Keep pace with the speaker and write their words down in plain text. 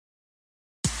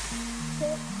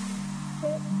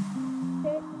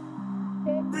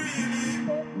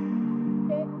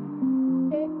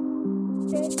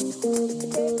Good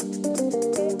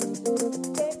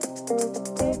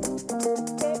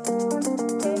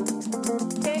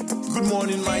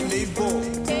morning, my neighbor.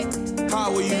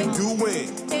 How are you doing?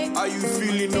 Are you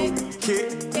feeling okay?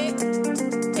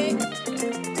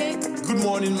 Good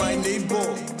morning, my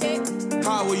neighbor.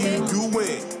 How are you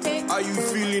doing? Are you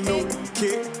feeling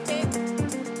okay?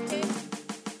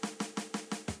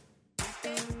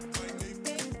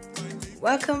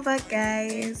 Welcome back,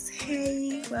 guys.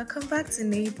 Hey, welcome back to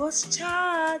Neighbors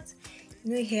Chat.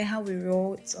 You know here how we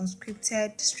roll. It's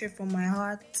unscripted, straight from my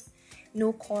heart.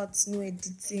 No cuts, no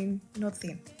editing,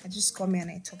 nothing. I just come here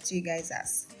and I talk to you guys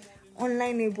as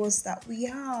online neighbors that we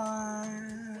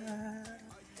are.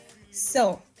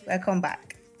 So, welcome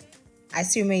back. I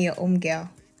still remain your home girl,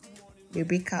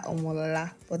 Rebecca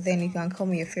Omolola, but then you can call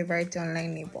me your favorite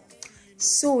online neighbor.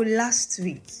 So, last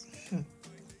week,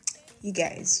 you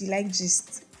guys, you like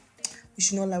just, we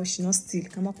should not lie, we should not steal.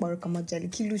 Kama jali,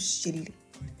 kilu shele.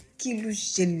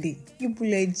 People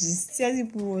like just,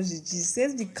 people watch just,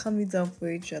 let's be coming down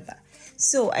for each other.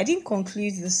 So I didn't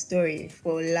conclude the story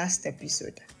for last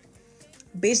episode.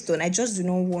 Based on, I just do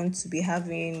not want to be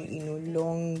having,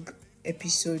 long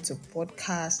episodes of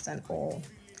podcasts and all.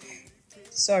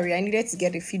 Sorry, I needed to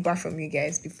get the feedback from you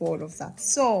guys before all of that.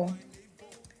 So,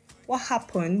 what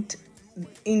happened?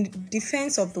 In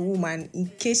defense of the woman, in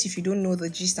case if you don't know the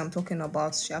gist I'm talking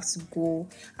about, you have to go.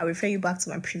 I'll refer you back to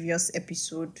my previous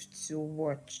episode to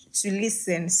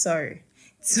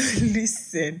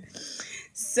listen.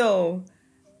 So,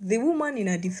 the woman in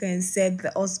her defense said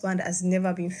the husband has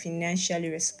never been financially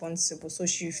responsible. So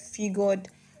she figured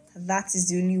that is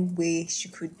the only way she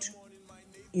could,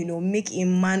 make a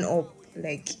man up.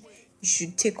 Like, he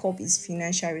should take up his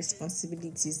financial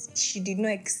responsibilities. She did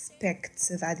not expect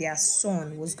that their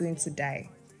son was going to die.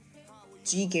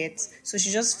 Do you get? So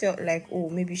she just felt like,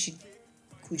 maybe she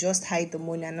could just hide the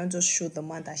money and not just show the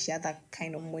man that she had that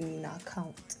kind of money in her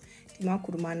account. The man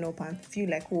could man up and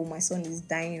feel like, my son is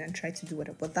dying, and try to do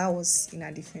whatever. But that was in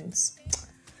her defense.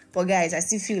 But guys, I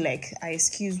still feel like her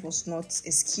excuse was not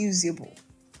excusable.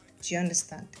 Do you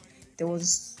understand? There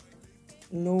was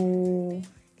no...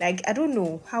 Like, I don't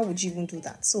know, how would you even do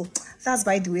that? So, that's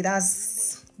by the way,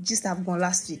 that's just I've gone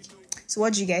last week. So,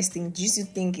 what do you guys think? Do you still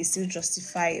think it's still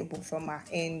justifiable from her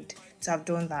end to have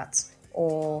done that?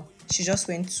 Or she just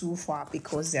went too far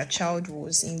because their child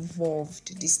was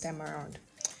involved this time around?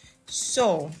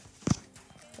 So,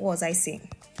 what was I saying?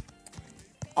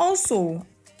 Also,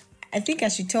 I think I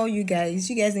should tell you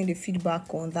guys need the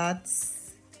feedback on that,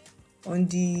 on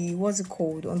the,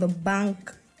 on the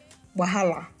bank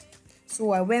wahala.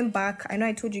 So I went back. I know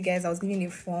I told you guys I was giving a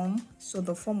form. So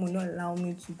the form will not allow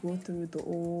me to go through the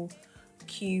whole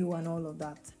queue and all of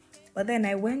that. But then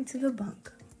I went to the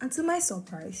bank. And to my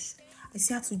surprise, I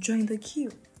still had to join the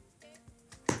queue.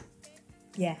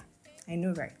 Yeah, I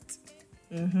know, right?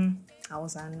 I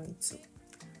was annoyed too.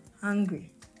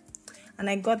 Hungry. And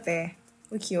I got there.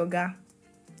 Okay, Oga.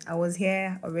 I was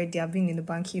here already. I've been in the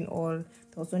banking hall.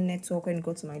 There was no network when it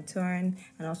got to my turn.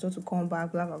 And I was told to come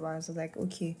back, blah, blah, blah. So I was like,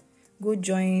 okay. Go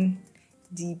join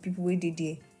the people who did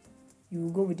there. You will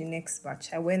go with the next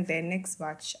batch. I went there, next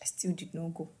batch, I still did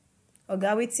not go.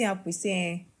 Oga, waiting up, we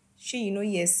say,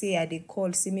 say I they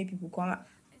call, say make people come.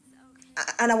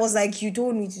 And I was like, you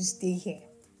told me to stay here.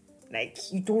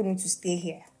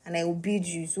 And I obeyed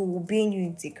you, so obeying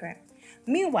you is a crime.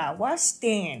 Meanwhile, while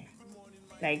staying,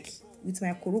 with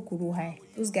my kuru high,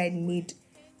 those guys made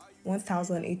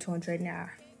 1,800 naira.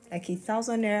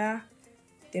 1,000 naira.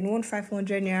 Then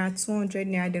 1,500 naira, 200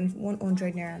 naira, then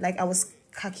 100 naira. I was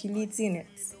calculating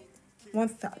it.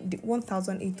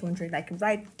 1,800,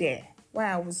 right there.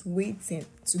 While I was waiting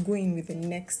to go in with the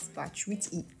next batch, which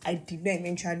I did not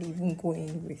eventually even go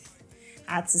in with.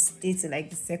 I had to stay to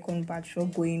the second batch for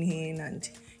going in and,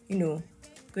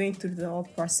 going through the whole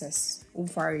process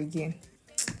over again.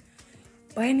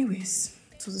 But anyways,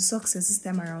 it was a success this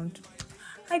time around.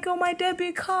 I got my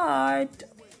debit card.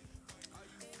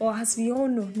 But as we all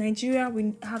know, Nigeria,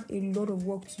 we have a lot of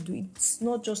work to do. It's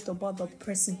not just about the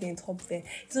president up there.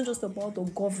 It's not just about the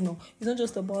governor. It's not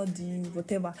just about the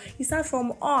whatever. It's not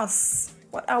from us.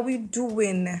 What are we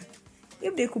doing?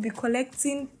 If they could be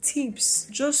collecting tips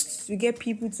just to get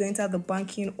people to enter the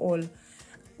banking hall,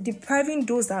 depriving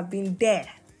those that have been there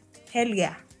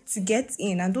earlier to get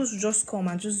in, and those who just come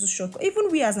and just do shortcut. Even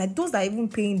we as those that are even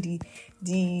paying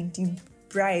the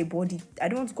bribe, or I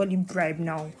don't want to call it bribe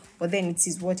now, but then it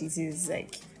is what it is.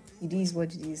 It is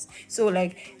what it is. So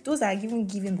those that are even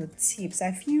giving the tips,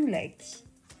 I feel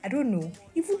I don't know,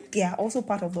 even they are also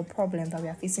part of the problem that we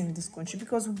are facing in this country.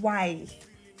 Because why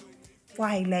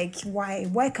can't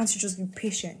you just be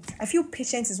patient? I feel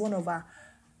patience is one of our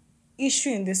issue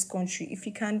in this country, if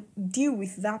you can deal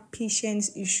with that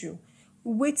patience issue,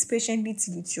 wait patiently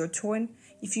till it's your turn.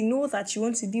 If you know that you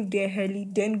want to leave there early,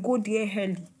 then go there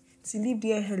early. To leave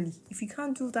there early. If you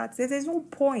can't do that, there's no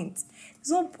point.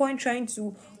 There's no point trying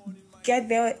to get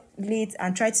there late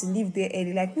and try to leave there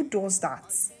early. Like, who does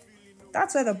that?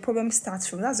 That's where the problem starts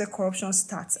from. That's where corruption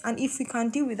starts. And if we can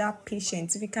deal with that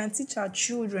patience, if we can teach our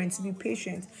children to be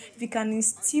patient, if we can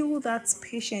instill that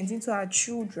patience into our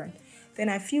children, then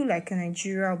I feel like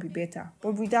Nigeria will be better.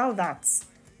 But without that,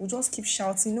 we'll just keep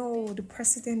shouting, oh, the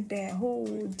president there, oh,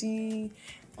 the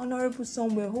honorable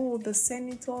somewhere, oh, the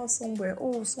senator somewhere,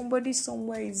 oh, somebody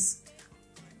somewhere is...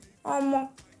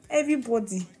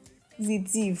 everybody is a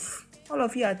thief. All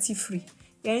of you are thief-free.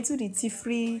 You're into the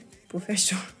thief-free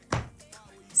profession.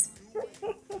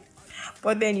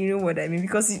 But then you know what I mean,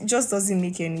 because it just doesn't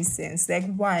make any sense. Like,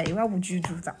 why? Why would you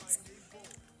do that?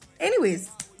 Anyways,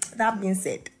 that being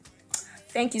said,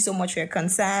 thank you so much for your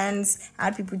concerns. I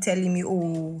had people telling me,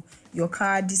 oh, your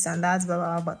card, this and that, blah,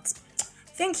 blah, blah. But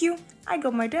thank you. I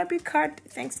got my debit card.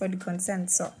 Thanks for the concern.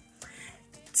 So,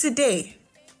 today,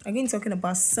 again, talking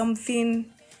about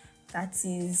something that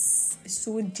is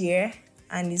so dear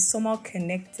and is somehow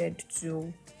connected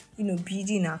to,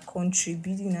 building our country,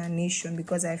 building our nation,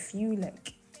 because I feel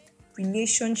like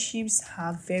relationships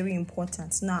are very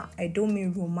important. Now, I don't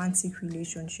mean romantic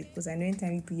relationship, because I know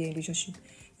anytime you put your relationship,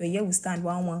 your ear will stand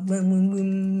one,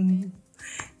 the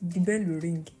bell will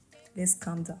ring. Let's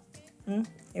calm down.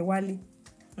 Ewali.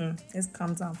 Let's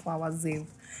calm down for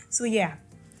ourselves. So yeah.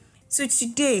 So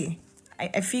today,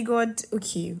 I figured,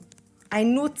 okay, what I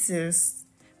noticed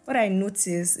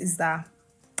is that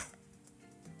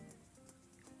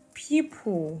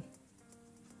people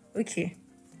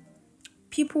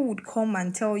would come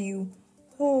and tell you,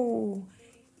 oh,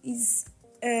 you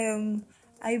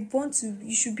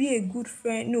should be a good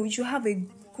friend. No, you should have a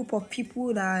group of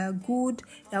people that are good,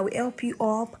 that will help you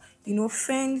up.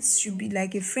 Friends should be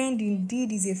like, a friend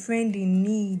indeed is a friend in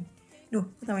need. No,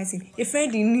 what am I saying? A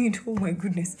friend in need. Oh my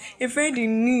goodness. A friend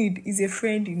in need is a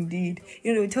friend indeed.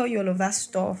 They tell you all of that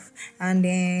stuff. And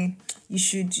then you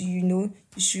should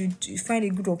find a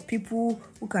group of people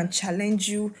who can challenge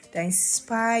you, that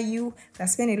inspire you, that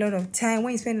spend a lot of time.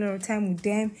 When you spend a lot of time with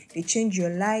them, they change your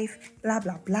life, blah,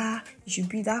 blah, blah. You should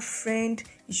be that friend.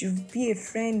 You should be a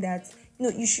friend that...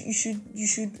 you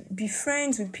should be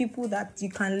friends with people that you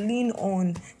can lean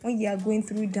on when you are going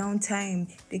through downtime.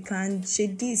 They can share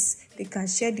this, they can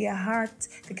share their heart,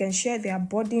 they can share their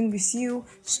burden with you,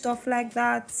 stuff like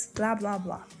that, blah, blah,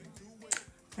 blah.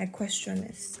 My question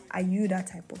is, are you that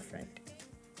type of friend?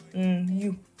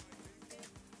 You.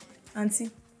 Auntie?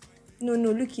 No,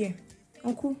 look here.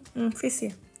 Uncle? Face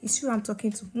here. It's you I'm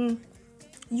talking to.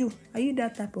 You. Are you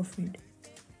that type of friend?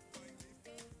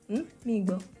 Me,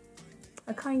 bro.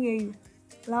 I can't hear you.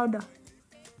 Louder.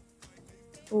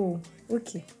 Oh,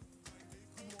 okay.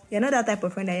 You're not that type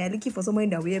of friend that you're looking for somebody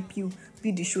that will help you,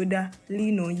 be the shoulder,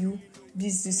 lean on you,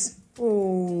 this.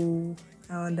 Oh,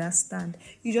 I understand.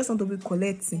 You just want to be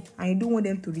collecting and you don't want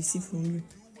them to receive from you.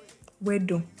 Well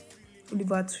done.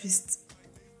 Oliver Twist.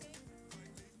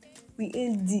 We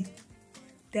hail D.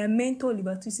 Their mentor,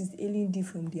 Oliver Twist, is hailing D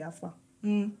from the Alpha.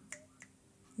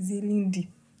 He's hailing D.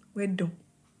 Well done.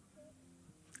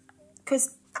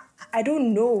 Because I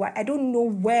don't know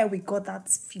where we got that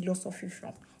philosophy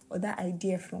from or that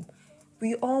idea from.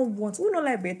 We don't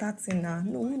like better thing now.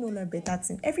 No, we don't like better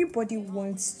thing. Everybody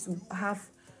wants to have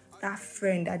that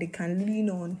friend that they can lean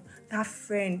on, that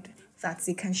friend that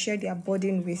they can share their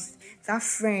burden with, that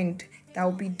friend that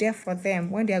will be there for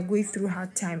them when they are going through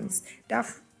hard times, that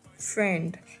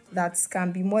friend that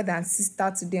can be more than sister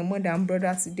to them, more than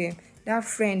brother to them, that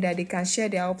friend that they can share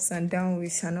their ups and downs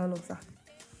with and all of that.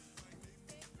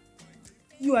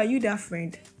 Are you that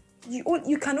friend?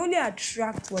 You can only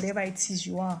attract whatever it is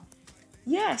you are.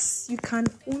 Yes, you can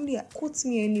only quote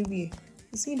me anywhere.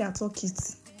 It's me that talk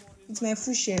it. It's my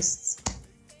full chest.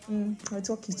 I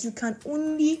talk it. You can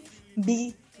only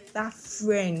be that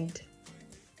friend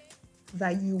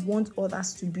that you want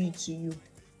others to be to you.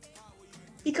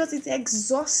 Because it's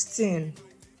exhausting.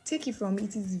 Take it from me,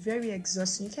 it is very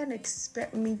exhausting. You can't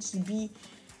expect me to be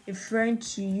a friend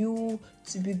to you,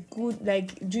 to be good,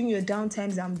 like during your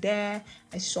downtimes I'm there,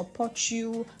 I support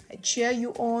you, I cheer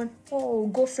you on. Oh,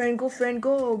 go friend, go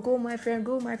my friend,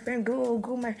 go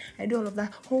my, I do all of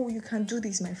that. Oh, you can do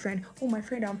this, my friend. Oh, my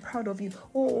friend, I'm proud of you.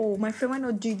 Oh, my friend, why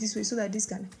not do it this way so that this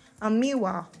can... And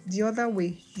meanwhile, the other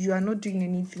way, you are not doing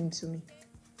anything to me.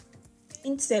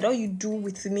 Instead, all you do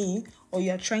with me, or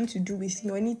you are trying to do with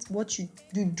me, or what you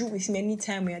do with me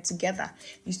anytime we are together,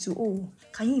 is to, oh,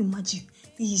 can you imagine?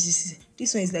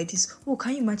 This one is like this. Oh,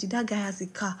 can you imagine that guy has a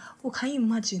car? Oh, can you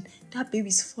imagine that baby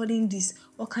is following this?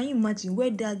 Or can you imagine where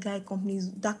that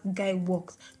guy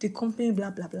works? The company,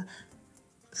 blah blah blah.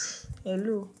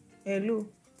 Hello.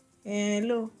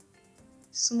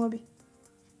 Sumobi.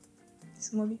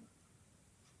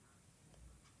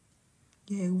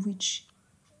 You're a witch.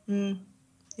 You're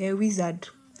a wizard.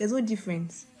 There's no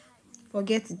difference.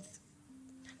 Forget it.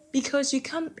 Because you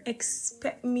can't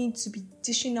expect me to be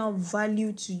dishing out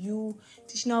value to you.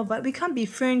 We can't be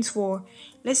friends for,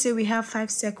 let's say we have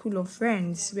 5 circle of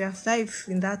friends. We are 5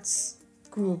 in that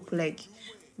group. Like,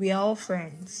 we are all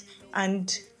friends.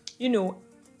 And,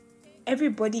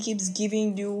 everybody keeps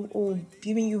giving you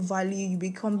value. You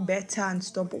become better and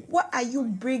stuff. But what are you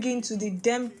bringing to the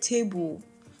damn table?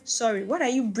 Sorry, what are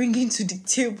you bringing to the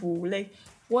table? Like,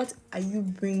 what are you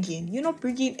bringing? You're not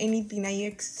bringing anything, and you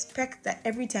expect that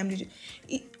every time you do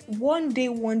it, one day.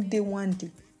 You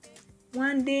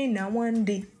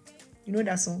know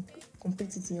that song?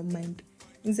 Complete it in your mind.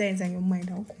 Inside your mind,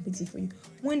 I'll complete it for you.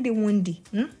 One day. One day.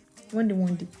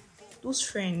 Those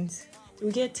friends, they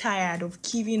will get tired of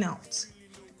giving out.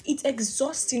 It's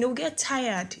exhausting. They'll get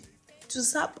tired to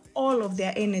sap all of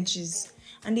their energies.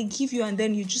 And they give you, and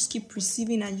then you just keep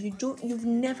receiving, and you've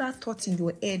never thought in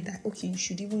your head that, okay, you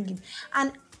should even give.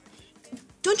 And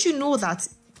don't you know that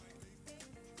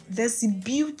there's a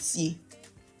beauty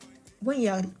when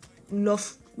you're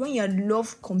love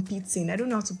competing? I don't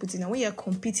know how to put it now. When you're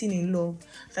competing in love,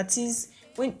 that is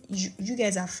when you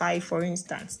guys are 5, for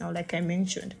instance. Now, like I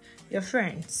mentioned, you're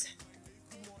friends.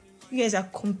 You guys are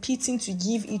competing to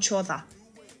give each other.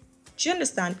 Do you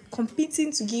understand?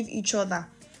 Competing to give each other.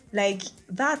 Like,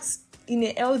 that's in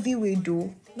a healthy way,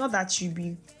 though. Not that you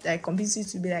be like competing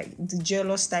to be like the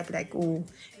jealous type, like,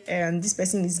 this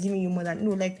person is giving you more than.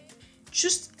 No, like,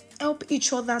 just help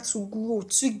each other to grow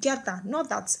together. Not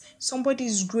that somebody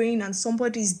is growing and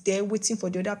somebody is there waiting for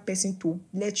the other person to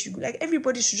let you go. Like,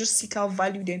 everybody should just seek out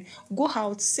value, then go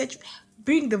out,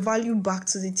 bring the value back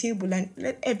to the table, and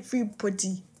let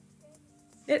everybody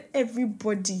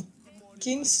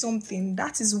gain something.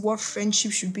 That is what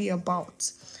friendship should be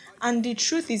about. And the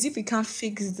truth is, if we can't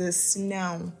fix this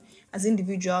now as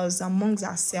individuals amongst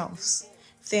ourselves,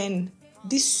 then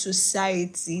this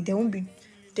society,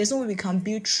 there's no way we can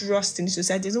build trust in the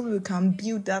society. There's no way we can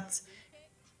build that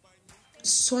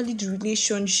solid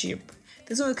relationship.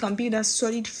 There's no way we can build that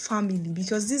solid family,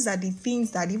 because these are the things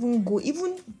that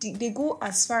they go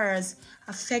as far as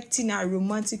affecting our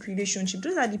romantic relationship.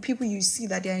 Those are the people you see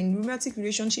that they are in romantic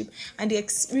relationship, and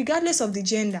regardless of the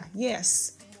gender,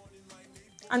 yes.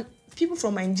 And people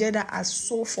from my gender are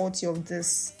so faulty of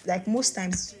this. Like, most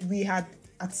times we had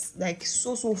like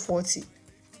so faulty.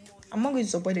 I'm not going to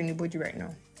support anybody right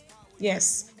now.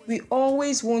 Yes, we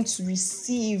always want to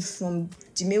receive from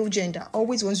the male gender.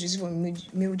 Always want to receive from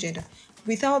male gender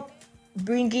without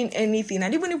bringing anything.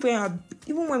 And even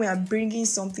when we are bringing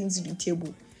something to the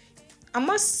table, I'm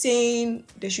not saying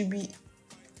there should be.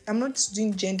 I'm not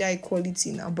doing gender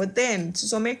equality now, but then to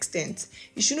some extent,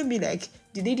 it shouldn't be like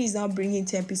the lady is now bringing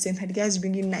 10% and the guy is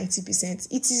bringing 90%.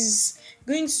 It is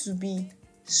going to be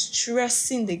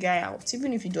stressing the guy out,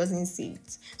 even if he doesn't say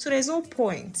it. So there's no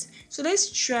point. So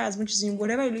let's try as much as in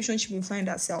whatever relationship we find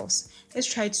ourselves,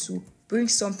 let's try to bring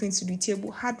something to the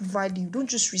table, add value. Don't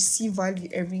just receive value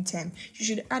every time. You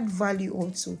should add value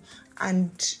also.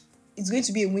 And it's going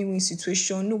to be a win-win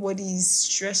situation. Nobody is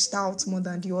stressed out more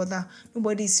than the other.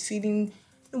 Nobody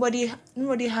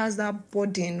has that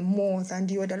burden more than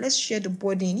the other. Let's share the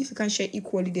burden. If you can share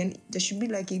equally, then there should be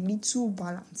like a little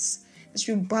balance. There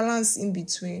should be balance in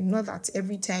between. Not that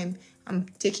every time I'm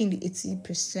taking the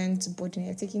 80% burden,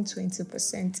 you're taking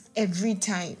 20% every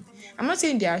time. I'm not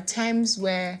saying there are times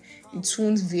where it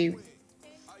won't vary.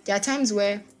 There are times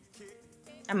where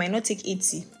I might not take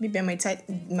 80. Maybe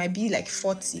it might be like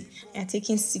 40. And I'm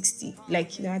taking 60.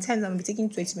 Like, there are times I might be taking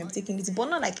 20, I might be taking 80. But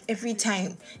not like every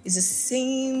time. It's the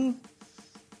same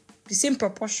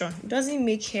proportion. It doesn't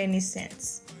make any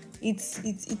sense.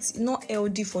 It's not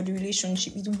healthy for the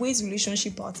relationship. It weighs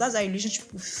relationship out. That's how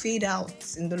relationship will fade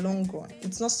out in the long run.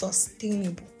 It's not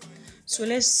sustainable. So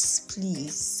let's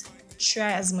please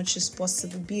try as much as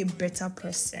possible. Be a better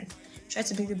person. Try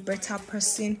to be the better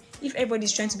person. If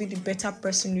everybody's trying to be the better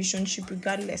person in relationship,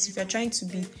 regardless, if you're trying to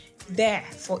be there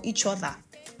for each other,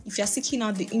 if you're seeking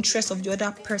out the interest of the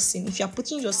other person, if you're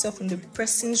putting yourself in the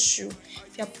person's shoe,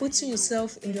 if you're putting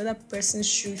yourself in the other person's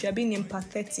shoe, if you're being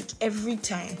empathetic every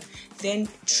time, then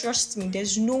trust me,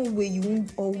 there's no way you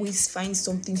won't always find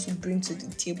something to bring to the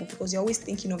table, because you're always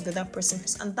thinking of the other person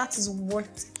first. And that is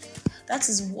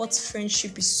what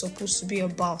friendship is supposed to be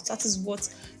about. That is what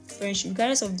friendship,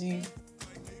 regardless of the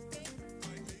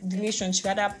relationship,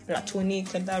 whether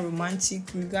platonic, whether romantic,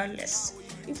 regardless,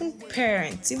 even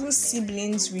parents, even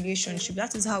siblings relationship,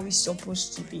 that is how it's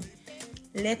supposed to be.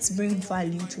 Let's bring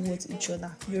value towards each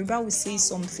other. Yoruba will say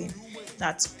something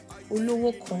that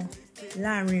olowo kan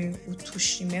láàrin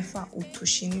òtòṣì mẹ́fà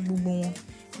òtòṣì ní gbogbo wọn.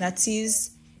 That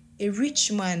is, a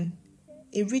rich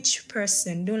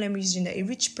person, don't let me use that, a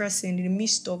rich person in the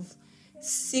midst of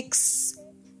 6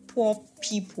 poor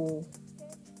people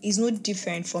is no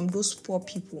different from those poor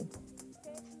people.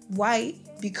 Why?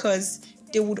 Because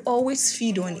they would always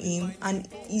feed on him, and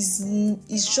is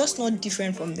just not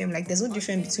different from them. Like, there's no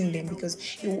difference between them, because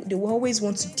they will always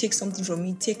want to take something from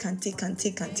him, take, and they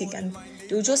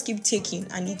will just keep taking,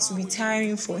 and it will be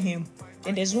tiring for him.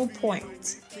 Then there's no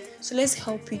point. So let's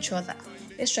help each other.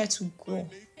 Let's try to grow.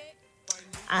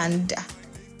 And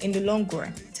in the long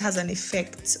run, it has an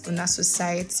effect on our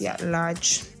society at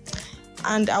large.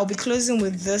 And I'll be closing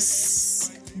with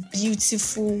this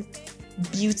beautiful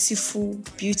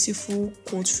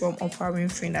quote from Oprah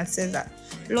Winfrey that says that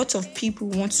a lot of people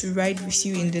want to ride with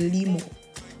you in the limo,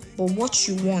 but what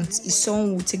you want is someone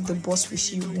who will take the bus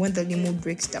with you when the limo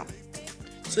breaks down.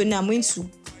 So now I'm going to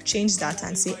change that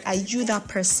and say, are you that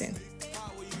person?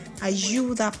 Are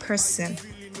you that person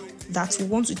that will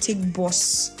want to take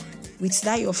bus with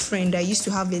that your friend that used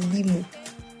to have a limo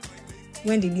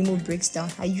when the limo breaks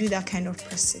down? Are you that kind of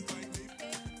person?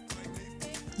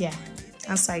 Yeah,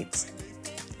 answer it.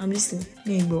 I'm listening.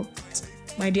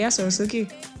 My dear, so it's okay.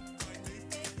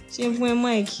 Change my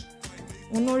mic.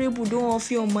 Honorable, don't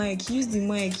off your mic. Use the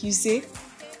mic. You say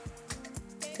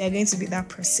they're going to be that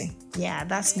person. Yeah,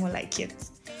 that's more like it.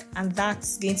 And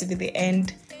that's going to be the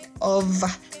end of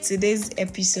today's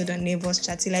episode on Neighbors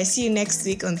Chat. Till I see you next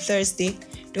week on Thursday.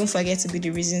 Don't forget to be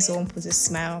the reason someone puts a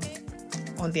smile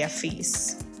on their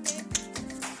face.